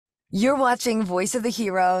You're watching Voice of the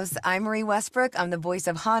Heroes. I'm Marie Westbrook. I'm the voice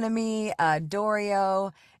of Hanami,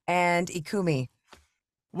 Dorio, and Ikumi.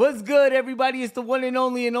 What's good, everybody? It's the one and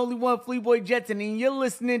only one Fleetboy Jetson, and you're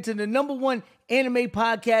listening to the number one anime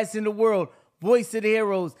podcast in the world, Voice of the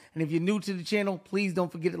Heroes. And if you're new to the channel, please don't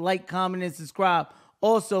forget to like, comment, and subscribe.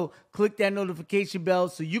 Also, click that notification bell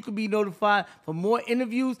so you can be notified for more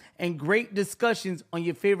interviews and great discussions on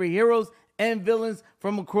your favorite heroes and villains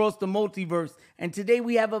from across the multiverse. And today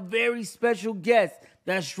we have a very special guest.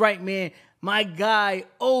 That's right, man. My guy,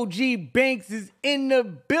 Ogie Banks, is in the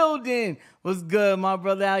building. What's good, my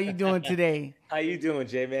brother? How you doing today? How you doing,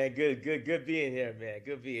 Jay, man? Good being here, man.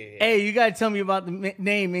 Good being here. Hey, you gotta tell me about the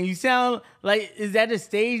name, man. You sound like, is that a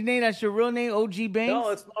stage name? That's your real name, Ogie Banks? No,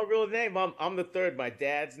 it's my real name. I'm the third. My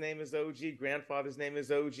dad's name is OG. Grandfather's name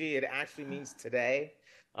is OG. It actually means today.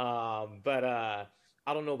 But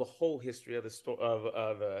I don't know the whole history of the story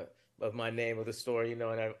of my name or the story, and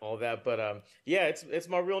all that. But yeah, it's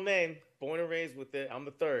my real name. Born and raised with it. I'm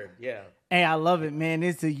the third. Yeah. Hey, I love it, man.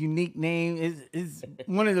 It's a unique name. It's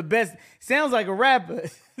one of the best. Sounds like a rapper.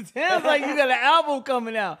 Sounds like you got an album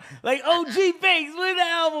coming out. Like OG Banks, where's the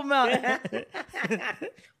album out?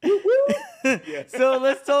 Yeah. So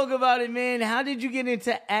let's talk about it, man. How did you get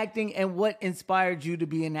into acting and what inspired you to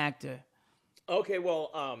be an actor? Okay,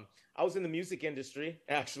 well, I was in the music industry,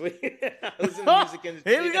 actually. I was in the music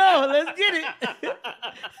industry. Here we go. Let's get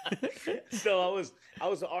it. So I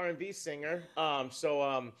was an R&B singer. I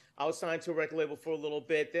was signed to a record label for a little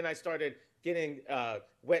bit. Then I started getting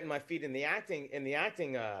wetting my feet in the acting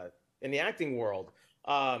world.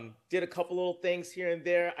 Did a couple little things here and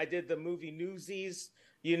there. I did the movie Newsies,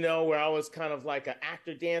 where I was kind of like an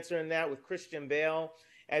actor dancer in that with Christian Bale.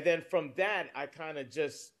 And then from that, I kind of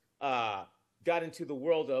just got into the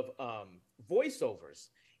world of voiceovers.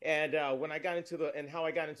 And when I got into how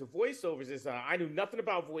I got into voiceovers is I knew nothing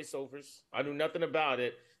about voiceovers. I knew nothing about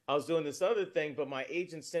it. I was doing this other thing, but my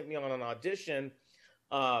agent sent me on an audition,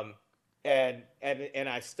 and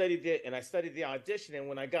I studied it, and I studied the audition. And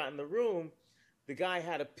when I got in the room, the guy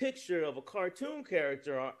had a picture of a cartoon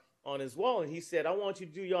character on his wall, and he said, "I want you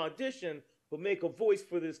to do your audition, but make a voice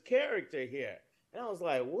for this character here." And I was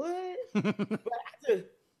like, "What?" But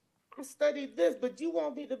I studied this, but you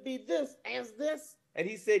want me to be this as this? And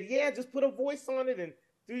he said, "Yeah, just put a voice on it and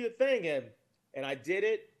do your thing." And I did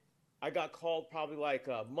it. I got called probably like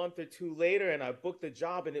a month or two later, and I booked a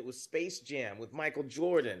job, and it was Space Jam with Michael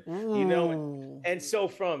Jordan, Ooh.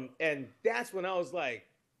 And that's when I was like,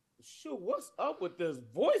 shoot, what's up with this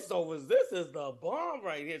voiceovers? This is the bomb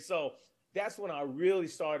right here. So that's when I really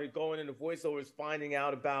started going into voiceovers, finding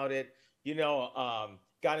out about it,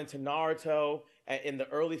 got into Naruto in the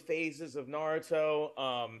early phases of Naruto.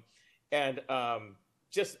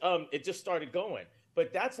 It just started going.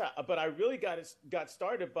 But I really got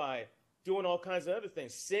started by doing all kinds of other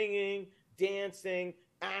things, singing, dancing,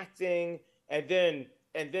 acting, and then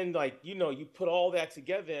like, you put all that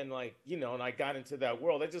together and and I got into that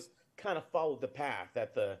world. I just kind of followed the path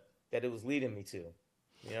that it was leading me to,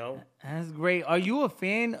 That's great. Are you a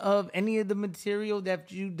fan of any of the material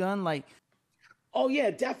that you've done? Like, oh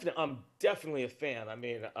yeah, definitely. I'm definitely a fan. I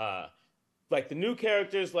mean, like the new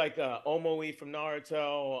characters like Omoi from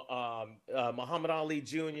Naruto, Mohamed Ali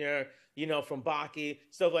Jr, from Baki,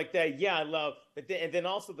 stuff like that. Yeah, I love. And then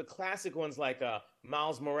also the classic ones like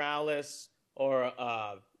Miles Morales or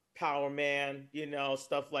Power Man,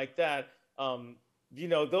 stuff like that.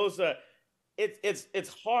 Those are. It's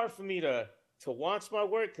hard for me to watch my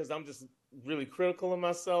work because I'm just really critical of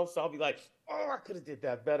myself. So I'll be like, "Oh, I could have did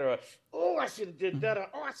that better. Or, oh, I should have did better.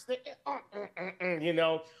 Oh,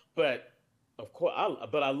 But of course, I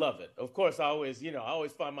love it. Of course, I always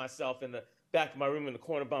find myself in the back of my room in the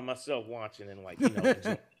corner by myself watching and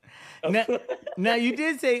now you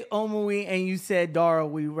did say Omoi and you said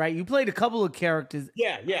Darui, right? You played a couple of characters.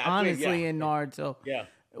 Yeah. Honestly, in Naruto. Yeah.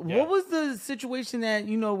 What was the situation that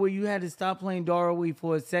where you had to stop playing Darui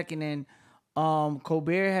for a second and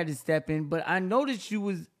Colbert had to step in? But I noticed you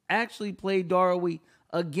was actually played Darui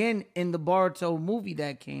again in the Boruto movie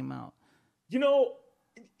that came out.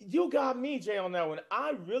 You got me, Jay, on that one.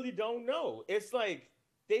 I really don't know. It's like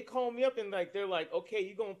they call me up and they're like, "Okay,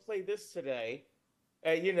 you're gonna play this today,"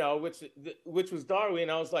 which was Darui, and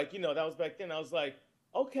I was like, that was back then. I was like,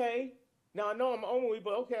 "Okay, now I know I'm Omoi,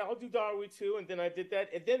 but okay, I'll do Darui too." And then I did that,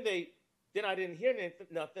 and then I didn't hear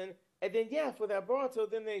nothing, and then for that Boruto,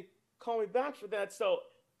 then they call me back for that. So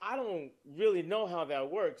I don't really know how that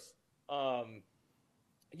works.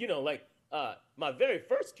 My very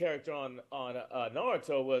first character on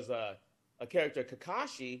Naruto was a character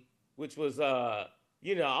Kakashi, which was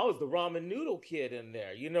I was the ramen noodle kid in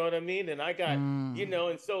there. You know what I mean? And I got,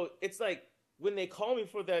 and so it's like when they call me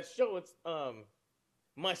for that show, it's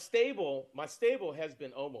my stable has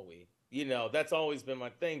been Omoi. That's always been my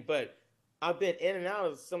thing. But I've been in and out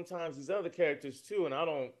of sometimes these other characters too, and I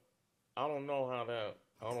don't know how that.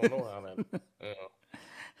 I don't know how that.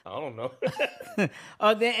 I don't know.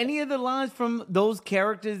 Are there any other lines from those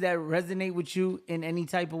characters that resonate with you in any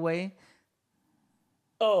type of way?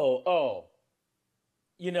 Oh.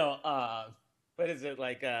 What is it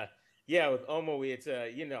like? Yeah, with Omoi, it's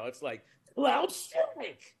it's like loud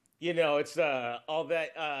strike. It's all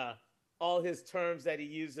that all his terms that he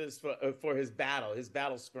uses for his battle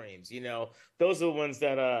screams. Those are the ones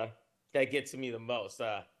that get to me the most.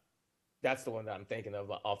 That's the one that I'm thinking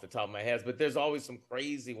of off the top of my head. But there's always some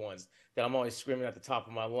crazy ones that I'm always screaming at the top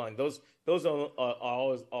of my lung. Those are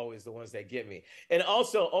always the ones that get me. And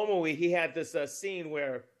also Omoi, he had this scene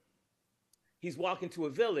where he's walking to a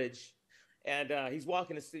village, and he's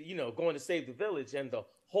walking to going to save the village, and the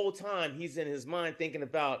whole time he's in his mind thinking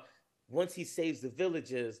about once he saves the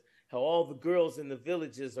villages, how all the girls in the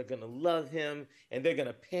villages are going to love him, and they're going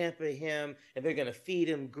to pamper him, and they're going to feed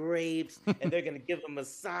him grapes, and they're going to give him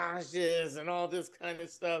massages and all this kind of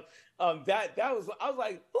stuff. I was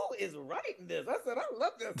like, who is writing this? I said, I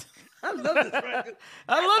love this. I love this. Right?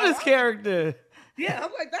 I love this character. Yeah,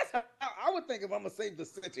 I'm like, that's how I would think if I'm going to save the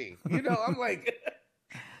city. I'm like,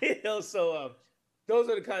 so those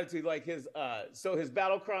are the kind of two, like his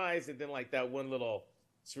battle cries, and then like that one little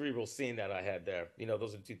cerebral scene that I had there.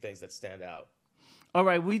 Those are the two things that stand out. All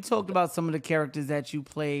right, we talked about some of the characters that you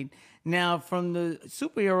played. Now, from the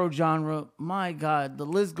superhero genre, my God, the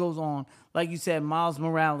list goes on. Like you said, Miles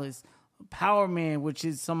Morales, Power Man, which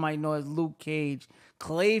is some might know as Luke Cage,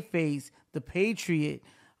 Clayface, The Patriot,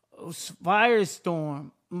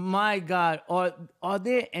 Firestorm. My God, are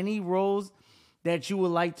there any roles that you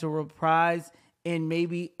would like to reprise and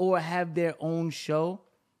maybe or have their own show?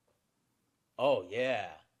 Oh yeah.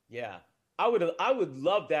 I would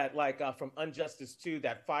love that, like from Injustice 2,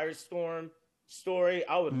 that Firestorm story.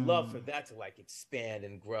 I would love for that to like expand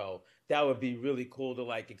and grow. That would be really cool to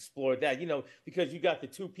like explore that, because you got the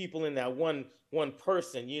two people in that one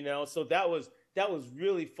person, So that was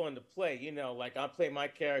really fun to play, like I played my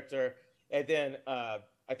character, and then I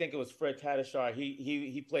think it was Fred Tatasciore.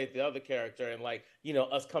 He played the other character, and like,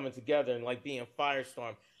 us coming together and like being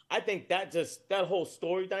Firestorm. I think that whole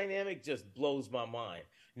story dynamic just blows my mind.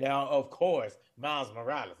 Now, of course, Miles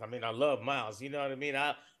Morales. I mean, I love Miles. You know what I mean?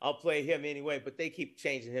 I'll play him anyway, but they keep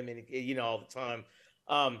changing him, all the time.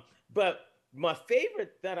 But my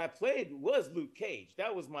favorite that I played was Luke Cage.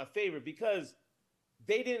 That was my favorite because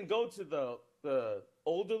they didn't go to the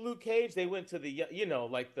older Luke Cage. They went to the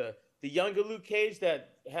like the younger Luke Cage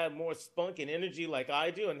that had more spunk and energy like I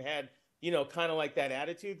do, and had kind of like that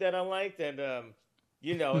attitude that I liked, and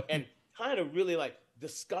and kind of really like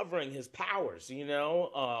discovering his powers,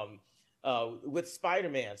 with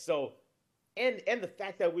Spider-Man. So, and the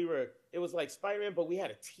fact that it was like Spider-Man, but we had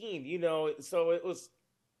a team, so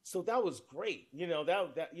that was great.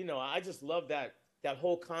 I just love that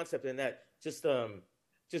whole concept, and that just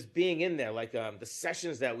being in there, like the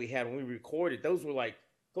sessions that we had when we recorded, those were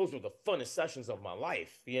the funnest sessions of my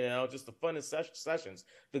life, just the funnest sessions.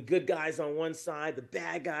 The good guys on one side, the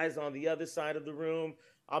bad guys on the other side of the room.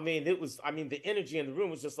 I mean, the energy in the room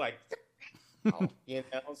was just like,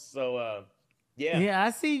 so, yeah. Yeah,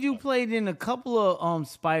 I see you played in a couple of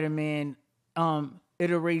Spider-Man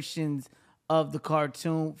iterations of the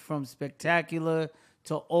cartoon, from Spectacular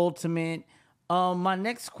to Ultimate. My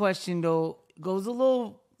next question, though, goes a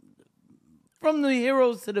little from the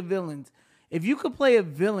heroes to the villains. If you could play a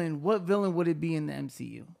villain, what villain would it be in the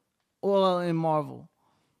MCU or in Marvel?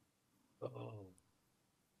 Oh,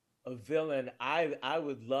 a villain. I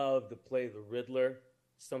would love to play the Riddler,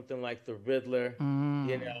 something like the Riddler.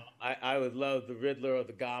 I would love the Riddler or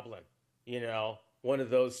the Goblin. One of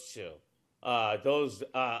those two. I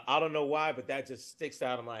don't know why, but that just sticks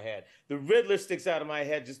out of my head. The Riddler sticks out of my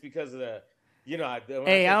head just because of the.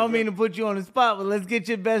 Hey, I don't mean to put you on the spot, but let's get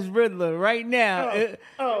your best Riddler right now. Wait,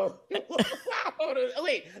 how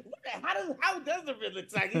does the Riddler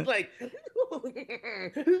talk? He's like,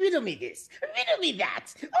 riddle me this, riddle me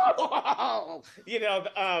that.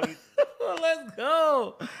 Let's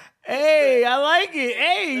go. Hey, I like it.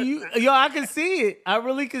 Hey, I can see it. I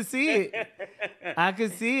really can see it. I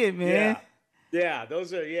can see it, man. Yeah,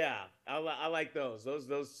 those are, I like those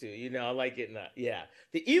two. I like it.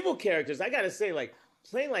 The evil characters, I gotta say, like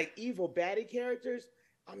playing like evil baddie characters.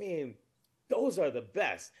 I mean, those are the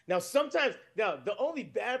best. Now, the only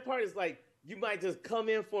bad part is like you might just come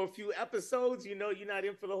in for a few episodes. You're not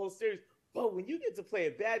in for the whole series. But when you get to play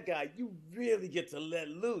a bad guy, you really get to let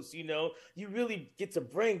loose, you know? You really get to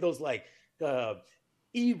bring those like uh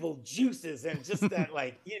evil juices and just that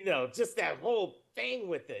like, you know, just that whole thing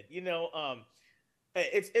with it, you know?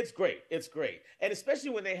 It's great. It's great. And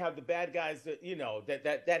especially when they have the bad guys that, you know,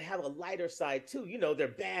 that have a lighter side too. You know, they're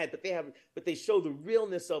bad, but they show the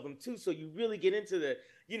realness of them too. So you really get into the,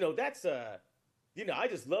 you know, that's you know, I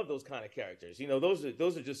just love those kind of characters. You know, those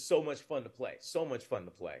are just so much fun to play. So much fun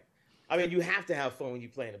to play. I mean, you have to have fun when you're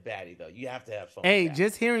playing a baddie, though. You have to have fun with Hey, that.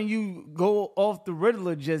 just hearing you go off the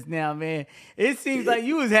Riddler just now, man, it seems like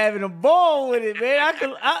you was having a ball with it, man.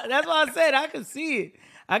 That's why I said I could see it.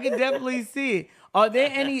 I could definitely see it. Are there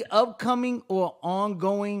any upcoming or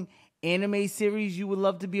ongoing anime series you would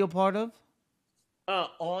love to be a part of?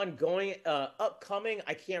 Ongoing, upcoming.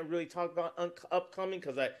 I can't really talk about upcoming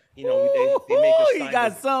because you know, they make us Ooh, he sign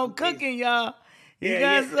got those some NDAs. cooking, y'all. He Yeah,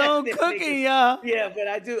 got yeah. some They make cooking, us, y'all. yeah, but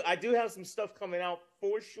I do have some stuff coming out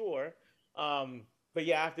for sure. But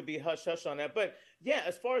yeah, I have to be hush hush on that. But yeah,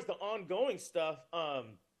 as far as the ongoing stuff,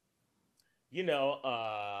 you know,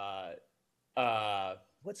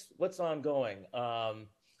 what's ongoing?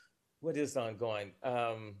 What is ongoing?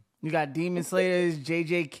 You got Demon Slayers,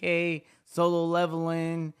 JJK, Solo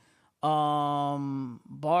Leveling,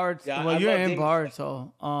 Bart. Yeah, Well, I you're love in Demon Slayer.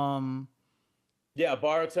 Baruto. Yeah,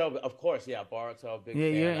 Baruto, of course. Yeah, Baruto, big Yeah,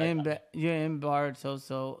 fan. you're in Baruto.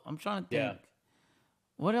 So I'm trying to Yeah. think.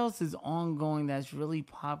 What else is ongoing that's really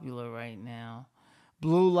popular right now?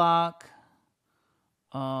 Blue Lock.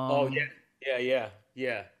 Oh Um, yeah, yeah, yeah,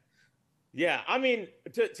 yeah. Yeah, I mean,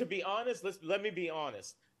 to be honest, let me be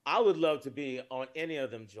honest. I would love to be on any of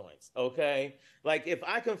them joints, okay? Like if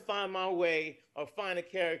I can find my way or find a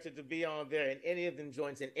character to be on there in any of them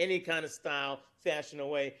joints in any kind of style, fashion or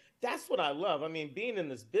way, that's what I love. I mean, being in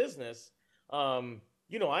this business,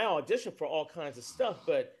 you know, I audition for all kinds of stuff,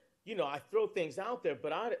 but you know, I throw things out there,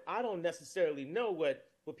 but I don't necessarily know what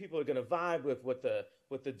people are gonna vibe with, what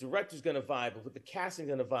the director's gonna vibe with, what the casting's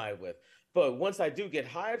gonna vibe with. But once I do get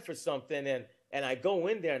hired for something and I go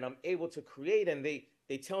in there and I'm able to create and they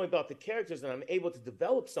tell me about the characters and I'm able to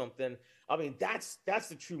develop something, I mean that's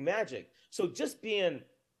the true magic. So just being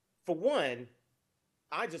for one,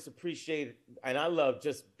 I just appreciate and I love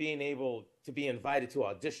just being able to be invited to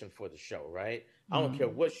audition for the show, right? I don't care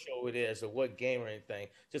mhm. what show it is or what game or anything,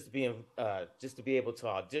 just to be able to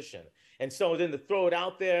audition. And so then to throw it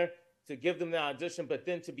out there, to give them the audition, but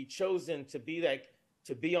then to be chosen to be like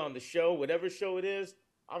to be on the show, whatever show it is,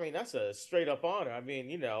 I mean that's a straight up honor. I mean,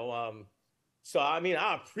 you know, so I mean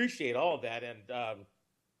I appreciate all that and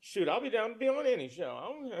shoot, I'll be down to be on any show.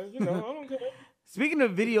 I don't, you know, I don't care. Speaking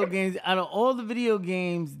of video games, out of all the video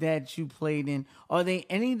games that you played in, are there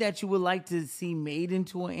any that you would like to see made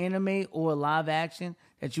into an anime or a live action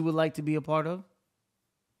that you would like to be a part of?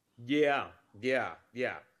 Yeah, yeah,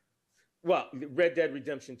 yeah. Well, Red Dead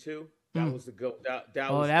Redemption 2, that Mm. was the go that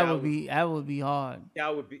Oh, was that would be hard.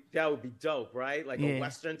 that would be dope, right? Like a Yeah.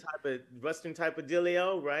 Western type of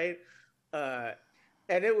dealio, right? Uh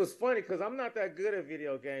and it was funny because I'm not that good at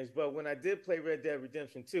video games, but when I did play Red Dead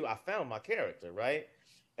Redemption 2, I found my character, right?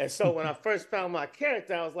 And so when I first found my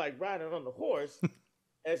character, I was like riding on the horse,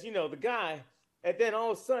 as you know, the guy, and then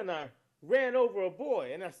all of a sudden I ran over a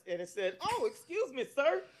boy and it said, "Oh, excuse me,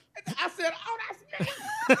 sir." And I said, "Oh, that's me."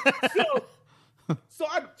 So so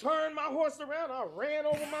I turned my horse around. I ran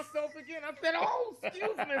over myself again. I said, "Oh,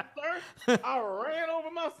 excuse me, sir." I ran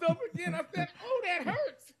over myself again. I said, "Oh, that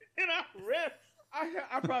hurts." And I ran.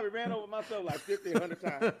 I probably ran over myself like 50, 100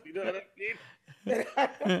 times. You know what I mean? And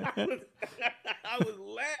I was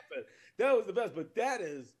laughing. That was the best. But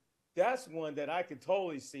that's one that I could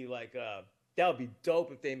totally see. Like, that would be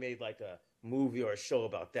dope if they made like a movie or a show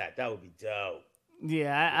about that. That would be dope.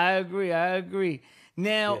 Yeah, I agree. I agree.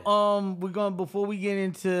 Now, Yeah. we're going before we get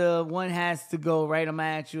into one has to go, right? I'm gonna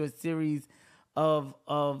ask you a series of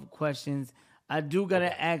questions. I do Okay.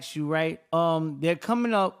 gotta ask you, right? They're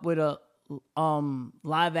coming up with a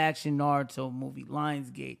live action Naruto movie,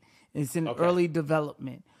 Lionsgate. It's in Okay. early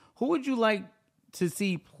development. Who would you like to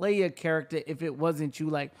see play a character if it wasn't you,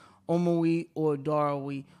 like Omoi or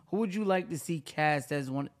Darui? Who would you like to see cast as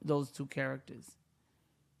one those two characters?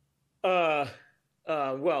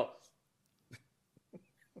 Uh, well,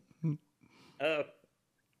 uh,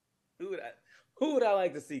 who would I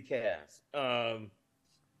like to see cast?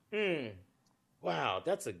 Hmm. Wow,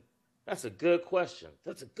 that's a good question.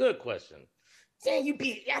 That's a good question. Dang, you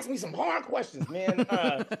be asking me some hard questions, man.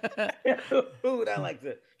 Who would I like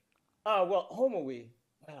to? Well, Homui.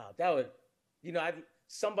 Wow, that would, you know, I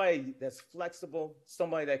somebody that's flexible,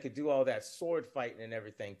 somebody that could do all that sword fighting and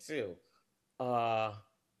everything too. Uh,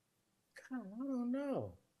 God, I don't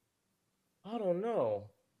know. I don't know.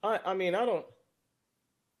 I mean, I don't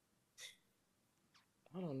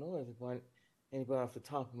know anybody off the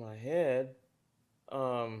top of my head.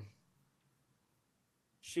 Um,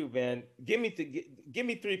 Shoot, man, give me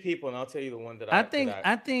three people, and I'll tell you the one I that think I.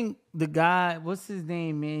 I think the guy, what's his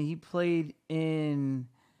name, man? He played in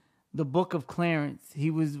the Book of Clarence. He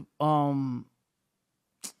wasn't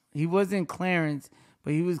Clarence,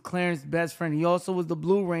 but he was Clarence's best friend. He also was the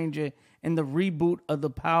Blue Ranger in the reboot of the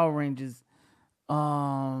Power Rangers.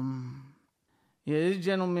 Um yeah, this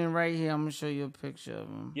gentleman right here, I'm gonna show you a picture of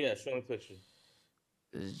him. Yeah, show me a picture.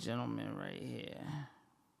 This gentleman right here.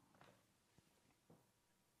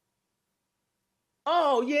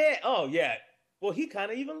 Oh yeah, oh yeah. Well, he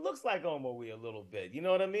kind of even looks like Omoi a little bit. You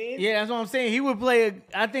know what I mean? Yeah, that's what I'm saying.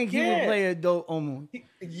 I think he would Yeah, play a dope Omu.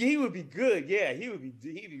 he would be good. Yeah, he'd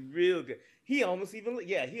be real good. He almost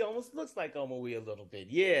looks like Omoi a little bit.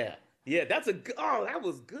 Yeah, yeah. Oh, that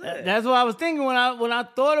was good. That's what I was thinking when I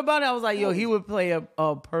thought about it. I was like, That yo, he was would play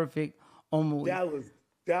a perfect Omu. that was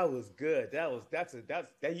that was good. That's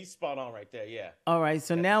you spot on right there. Yeah. All right,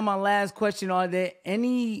 so now my last question: are there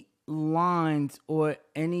any lines or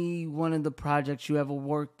any one of the projects you ever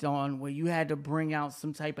worked on where you had to bring out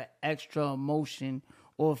some type of extra emotion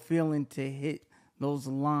or feeling to hit those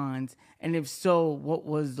lines? And if so, what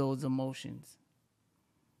was those emotions?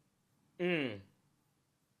 Mm.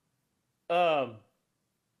 Um.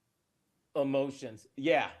 Emotions.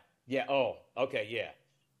 Yeah. Yeah. Oh. Okay. Yeah.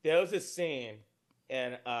 There was this scene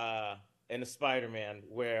in the Spider-Man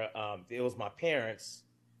where it was my parents.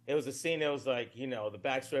 It was a scene that was like, the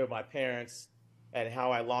backstory of my parents and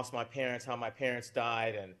how I lost my parents, how my parents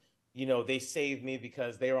died, and they saved me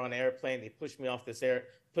because they were on an airplane. They pushed me off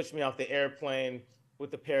the airplane with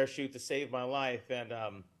the parachute to save my life. And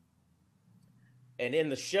in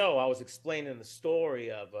the show, I was explaining the story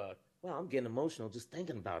of well, I'm getting emotional just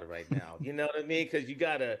thinking about it right now. You know what I mean? Because you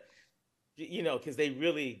gotta, because they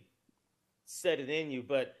really set it in you.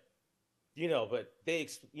 But but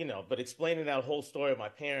explaining that whole story of my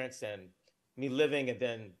parents and me living and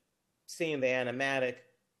then seeing the animatic,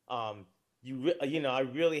 I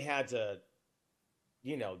really had to,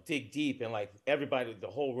 dig deep, and like everybody, the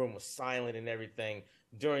whole room was silent and everything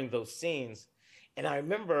during those scenes. And I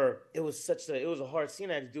remember it was a hard scene.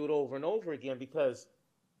 I had to do it over and over again because,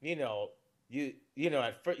 you know,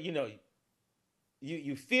 at first,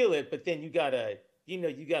 you feel it, but then you gotta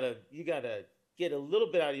get a little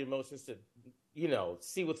bit out of your emotions to,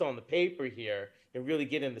 see what's on the paper here and really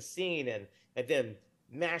get in the scene and then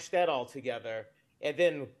mash that all together. And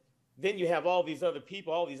then you have all these other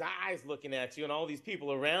people, all these eyes looking at you, and all these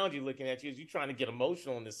people around you looking at you as you're trying to get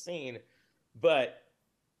emotional in the scene. But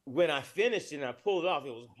when I finished it and I pulled it off, it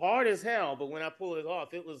was hard as hell. But when I pulled it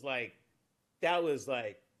off, it was like that was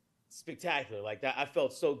like spectacular. Like that, I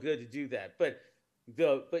felt so good to do that. But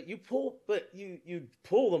you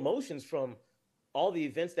pull emotions from all the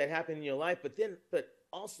events that happen in your life. But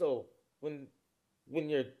also when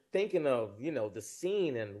you're thinking of the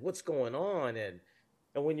scene and what's going on, and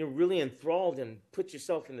when you're really enthralled and put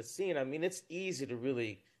yourself in the scene, I mean, it's easy to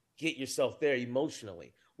really get yourself there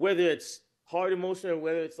emotionally, whether it's hard emotion or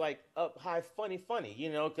whether it's like up high funny,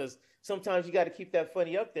 because sometimes you got to keep that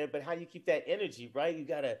funny up there, but how you keep that energy, right? You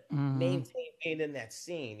got to Mm-hmm. maintain being in that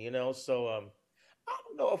scene. So I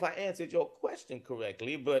don't know if I answered your question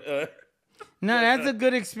correctly, but No, but that's a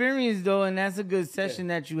good experience though, and that's a good yeah, session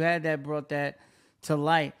that you had that brought that to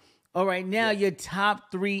light. All right, now yeah. your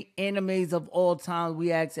top three animes of all time.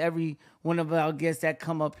 We ask every one of our guests that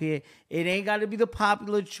come up here. It ain't got to be the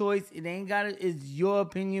popular choice. It ain't got to. It's your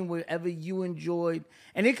opinion, whatever you enjoyed,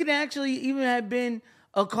 and it could actually even have been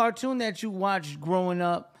a cartoon that you watched growing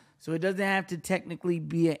up. So it doesn't have to technically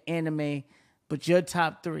be an anime, but your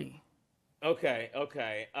top three. Okay.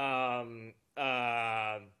 Okay.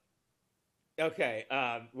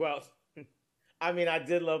 Well, I mean, I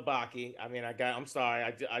did love Baki. I mean, I'm sorry,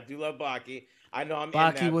 I do love Baki. I know I'm in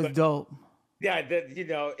Baki that, was but dope. yeah,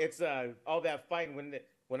 it's all that fighting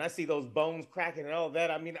when I see those bones cracking and all that.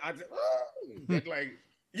 I mean, I just that like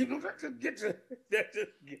that just get to that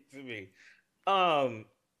just get to me. Um,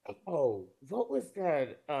 oh, what was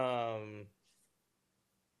that?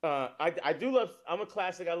 I do love. I'm a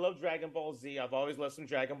classic. I love Dragon Ball Z. I've always loved some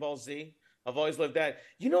Dragon Ball Z. I've always loved that.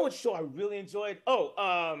 You know what show I really enjoyed?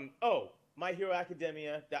 My Hero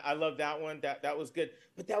Academia. I love that one. That was good.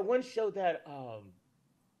 But that one show that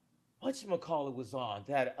whatchamacallit was on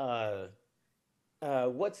that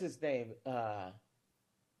what's his name? I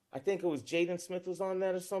think it was Jaden Smith was on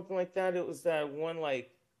that or something like that. It was that one like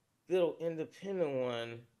little independent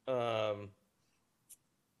one.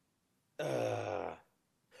 Uh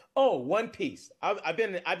Oh, One Piece. I've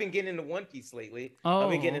been getting into One Piece lately. Oh, I've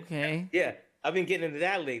been getting, okay. Yeah, I've been getting into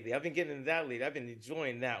that lately. I've been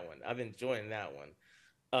enjoying that one.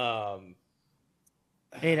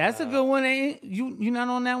 Hey, that's a good one. Ain't you not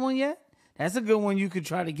on that one yet? That's a good one you could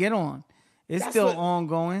try to get on. It's That's still what-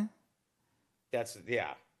 ongoing. That's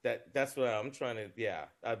what I'm trying to. Yeah,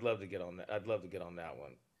 I'd love to get on that. I'd love to get on that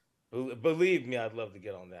one. Believe me, I'd love to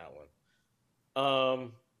get on that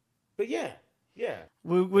one. But yeah.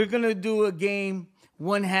 We're gonna do a game.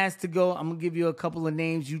 One has to go. I'm gonna give you a couple of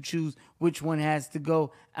names. You choose which one has to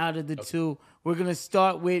go out of the two. We're gonna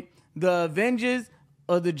start with the Avengers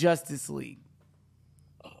or the Justice League.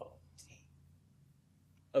 Oh,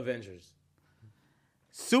 Avengers.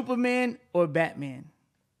 Superman or Batman.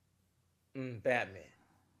 Batman.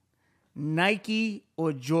 Nike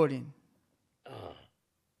or Jordan.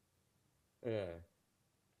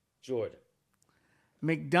 Jordan.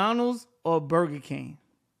 McDonald's or Burger King.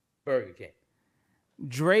 Burger King.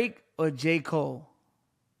 Drake or J. Cole.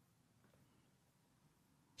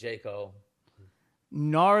 J. Cole.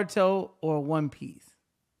 Naruto or One Piece.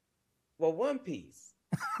 Well, One Piece.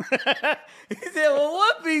 He said, well,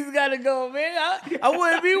 One Piece gotta go, man. I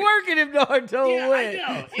wouldn't be working if Naruto went.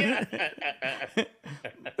 Yeah.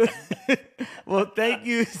 Well, thank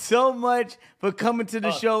you so much for coming to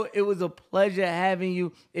the show. It was a pleasure having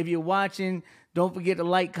you. If you're watching, don't forget to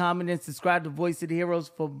like, comment, and subscribe to Voice of the Heroes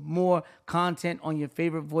for more content on your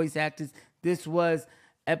favorite voice actors. This was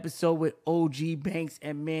episode with Ogie Banks,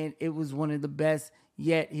 and man, it was one of the best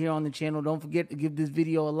yet here on the channel. Don't forget to give this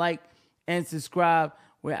video a like and subscribe.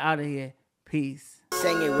 We're out of here. Peace.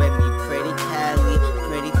 Sing it with me, pretty Cali,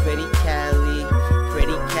 pretty Cali.